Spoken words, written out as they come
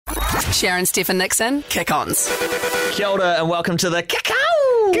Sharon, Stephen Nixon, Kickons. Kia ora and welcome to the Kickons.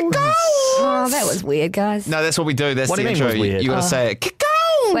 Oh, that was weird, guys. No, that's what we do. That's What do the you mean intro. was weird? You gotta say it.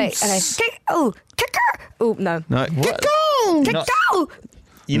 Kickons. Wait, okay. Kicker. Oh, no. No. Kicker.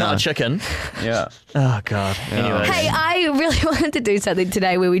 You're not No. a chicken. Yeah. Oh, God. Anyway. Hey, I really wanted to do something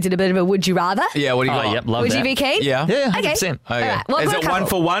today where we did a bit of a would you rather. Yeah. What do you Oh, got? yep, love Would that. you be keen? Yeah. Yeah, Okay. 100%. Okay. All right, well, I've Is got it a one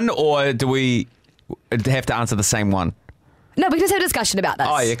couple. for one, or do we have to answer the same one? No, we can just have a discussion about this.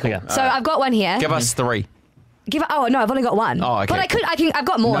 Oh, yeah, cool. Okay. So I've got one here. Give us three. Oh, no, I've only got one. Oh, okay. But I've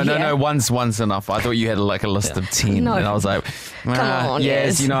got more No, here. no, one's enough. I thought you had like a list of 10, No. and I was like, Come on,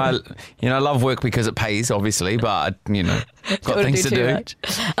 yes, yes. I love work because it pays, obviously, but got Don't things do to too do. much.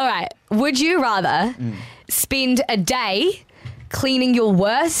 All right. Would you rather spend a day cleaning your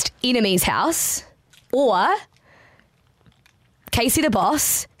worst enemy's house, or Casey the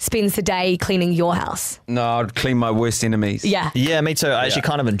boss spends the day cleaning your house? No, I'd clean my worst enemies. Yeah. Yeah, me too. I actually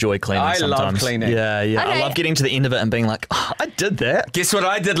kind of enjoy cleaning I love sometimes. cleaning. Yeah. Okay. I love getting to the end of it and being like, oh, I did that. Guess what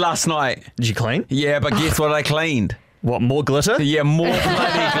I did last night? Did you clean? Yeah, but guess what I cleaned? What, more glitter? Yeah, more bloody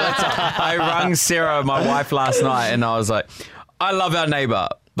glitter. I rang Sarah, my wife, last night, and I was like, I love our neighbour,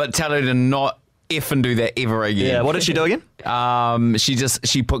 but tell her to not effing do that ever again. Yeah, what did she do again?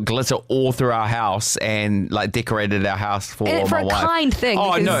 She put glitter all through our house and like decorated our house for And for my a wife. kind thing,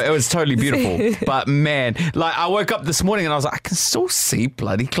 Oh because- no, it was totally beautiful. But man, like I woke up this morning and I was like, I can still see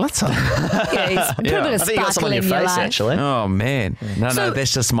bloody glitter. Yeah, put a bit I of think you got some sparkle on your in your face, life. actually. Oh man, no, So-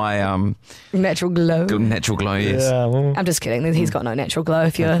 that's just my Natural glow. natural glow. Yes. well. I'm just kidding. He's got no natural glow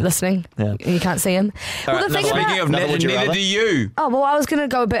if you're listening. Yeah. You can't see him. All Well, right, the thing another about... Speaking of Another would you neither rather? do you. Oh, well, I was going to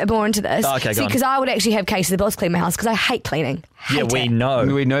go a bit more into this. Oh, okay, go See, on. because I would actually have Casey the boss clean my house because I hate cleaning. Yeah, Hate we it. know.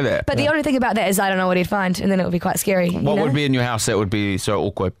 We know that. But the only thing about that is I don't know what he'd find, and then it would be quite scary. What would be in your house that would be so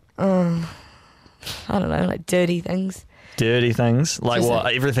awkward? I don't know, like dirty things. Dirty things? Like Just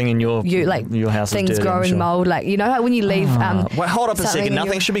what? Everything in your house things is dirty, I'm growing sure. mold. Like, you know how when you leave... Wait, hold up a something second. in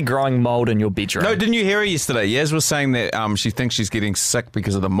Nothing your- should be growing mold in your bedroom. No, didn't you hear her yesterday? Yaz was saying that she thinks she's getting sick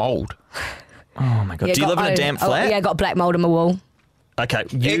because of the mold. Oh my God. Yeah, Do you got- live in a damp flat? yeah, I got black mold in my wall. Okay.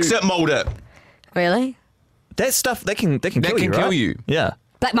 Exit mold it. Really? That stuff, that can kill you, can right? kill you. Yeah.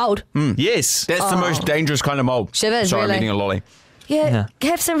 Black mold? Yes. That's the most dangerous kind of mold. Shivers, Sorry, really? I'm eating a lolly. Yeah,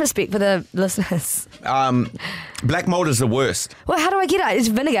 have some respect for the listeners. Black mold is the worst. Well, how do I get it? It's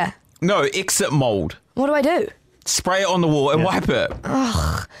vinegar. No, exit mold. What do I do? Spray it on the wall and wipe it.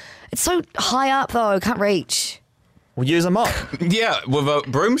 It's so high up, though. I can't reach. We'll use a mop. Yeah, with a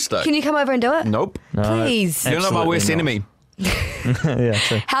broomstick. Can you come over and do it? Nope. Please. You're not my Absolutely worst not. enemy. Yeah,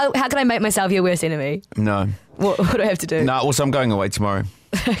 true. How can I make myself your worst enemy? No. What do I have to do? No, also, I'm going away tomorrow.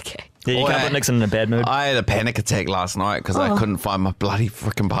 Okay. Yeah, you Oh, can't yeah. put Nixon in a bad mood. I had a panic attack last night because I couldn't find my bloody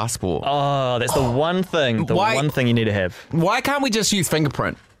freaking passport. Oh, that's the one thing. The Why- one thing you need to have. Why can't we just use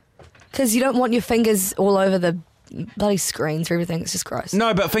fingerprint? Because you don't want your fingers all over the bloody screens for everything. It's just gross.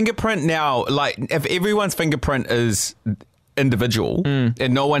 No, but fingerprint now, like, if everyone's fingerprint is individual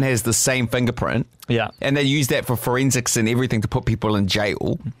and no one has the same fingerprint, Yeah. and they use that for forensics and everything to put people in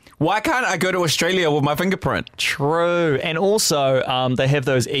jail, why can't I go to Australia with my fingerprint? True. And also, they have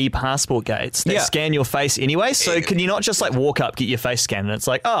those e-passport gates that Yeah. scan your face anyway. So can you not just like walk up, get your face scanned, and it's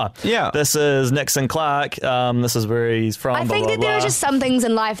like, oh, Yeah. this is Nixon Clark. This is where he's from. I blah, think blah, that there are blah. just some things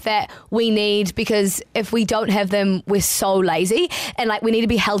in life that we need because if we don't have them, we're so lazy and like we need to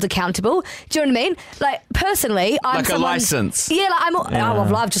be held accountable. Do you know what I mean? Like personally, I'm Like a someone- license. Yeah,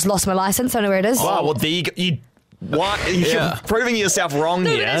 like I've just lost my license. I don't know where it is. Oh, well, there you go. What? You're Yeah. proving yourself wrong No,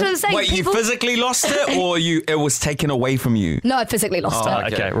 but here. that's what I'm saying. Wait, People- you physically lost it or it was taken away from you? No, I physically lost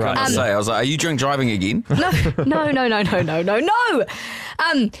it. okay, right. I was like, are you drink driving again? No.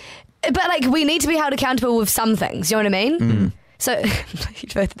 But like we need to be held accountable with some things. You know what I mean? So you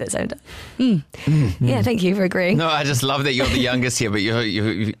both at the same time. Yeah, thank you for agreeing. No, I just love that you're the youngest here, but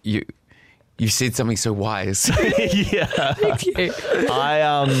you said something so wise. Yeah. Thank you.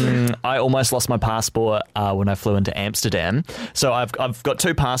 I almost lost my passport when I flew into Amsterdam. So I've got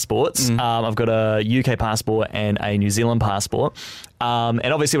two passports. I've got a UK passport and a New Zealand passport. And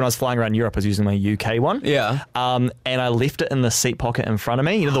obviously when I was flying around Europe, I was using my UK one. Yeah. And I left it in the seat pocket in front of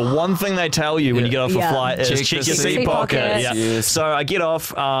me. You know, the one thing they tell you when you get off Yeah. a flight is Check check the your seat seat pocket. pocket. Yeah. Yes. So I get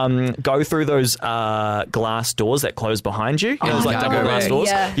off, go through those glass doors that close behind you. You know, those like yeah. double glass Go doors.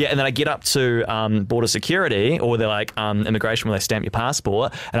 back. Yeah, and then I get up to border security or they're like immigration where they stamp your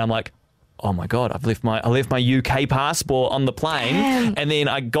passport, and I'm like, oh my God, I left my UK passport on the plane. Damn. And then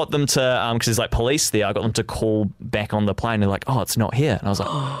I got them to, because there's like police there, I got them to call back on the plane. They're like, oh, it's not here. And I was like,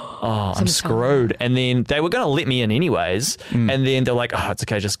 oh, I'm screwed. And then they were going to let me in anyways. And then they're like, oh, it's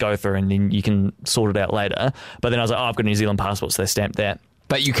okay, just go through and then you can sort it out later. But then I was like, oh, I've got a New Zealand passport, so they stamped that.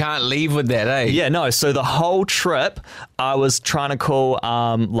 But you can't leave with that, eh? Yeah, no. So the whole trip, I was trying to call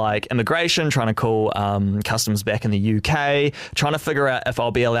like immigration, trying to call customs back in the UK, trying to figure out if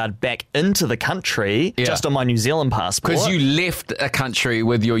I'll be allowed back into the country just on my New Zealand passport. Because you left a country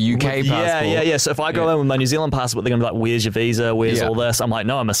with your UK passport. Yeah. So if I go in with my New Zealand passport, they're going to be like, where's your visa? Where's all this? I'm like,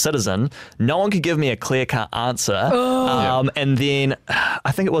 no, I'm a citizen. No one could give me a clear-cut answer. And then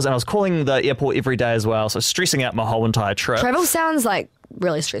I think it was, and I was calling the airport every day as well, so stressing out my whole entire trip. Travel sounds like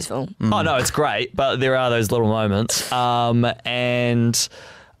really stressful. Oh, no, it's great, but there are those little moments. And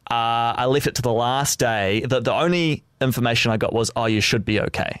I left it to the last day. The only information I got was, oh, you should be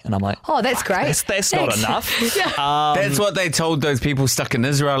okay. And I'm like, oh, that's great. That's not enough. That's what they told those people stuck in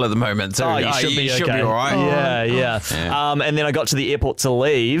Israel at the moment. So you should be okay. all right. Yeah. And then I got to the airport to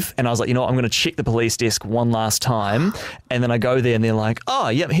leave, and I was like, you know what, I'm going to check the police desk one last time. And then I go there, and they're like, oh,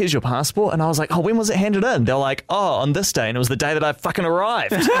 yep, here's your passport. And I was like, oh, when was it handed in? They're like, oh, on this day. And it was the day that I fucking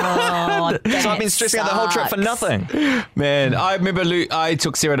arrived. So I've been stressing out the whole trip for nothing. Man, I remember I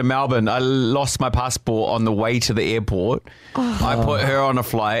took Sarah to Melbourne. I lost my passport on the way to the airport. I put her on a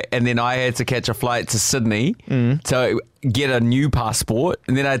flight, and then I had to catch a flight to Sydney to get a new passport,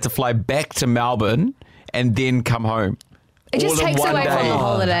 and then I had to fly back to Melbourne and then come home. It just takes away from the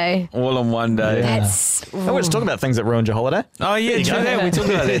holiday. All in one day. That's. I was talking about things that ruined your holiday. Oh, yeah, true that. We talked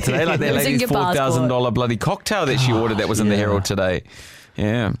about that today. Like that lady's $4,000 bloody cocktail that she ordered that was in the Herald today.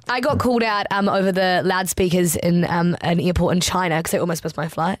 Yeah. I got called out over the loudspeakers in an airport in China because I almost missed my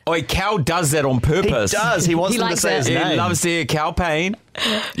flight. Oh, Cal does that on purpose. He does. He wants them to say his name. He loves to hear Cal Payne.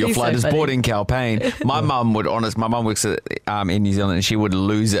 Your flight is boarding, Cal Payne. My mum works in New Zealand, and she would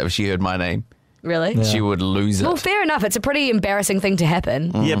lose it if she heard my name. Really? Yeah. She would lose it. Well, fair enough. It's a pretty embarrassing thing to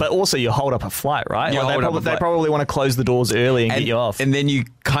happen. Yeah, but also you hold up a flight, right? They probably want to close the doors early and get you off. And then you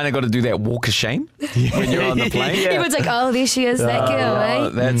kind of got to do that walk of shame when you're on the plane. Everyone's like, oh, there she is, that girl, eh?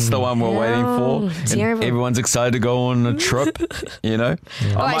 That's the one we're waiting for. And everyone's excited to go on a trip, you know?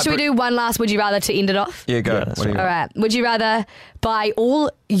 All right, should we do one last would you rather to end it off? Yeah, go. Yeah, All right. Would you rather buy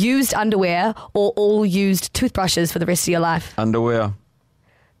all used underwear or all used toothbrushes for the rest of your life? Underwear.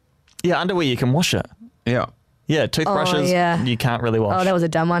 Yeah, underwear, you can wash it. Yeah. Yeah, toothbrushes, you can't really wash. Oh, that was a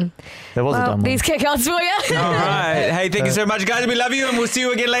dumb one. That was a dumb one. These kick-outs for you. All right. Hey, thank you so much, guys. We love you, and we'll see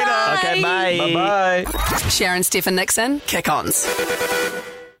you again later. Bye. Okay, bye. Bye-bye. Sharon, Steph and Nixon, Kickons.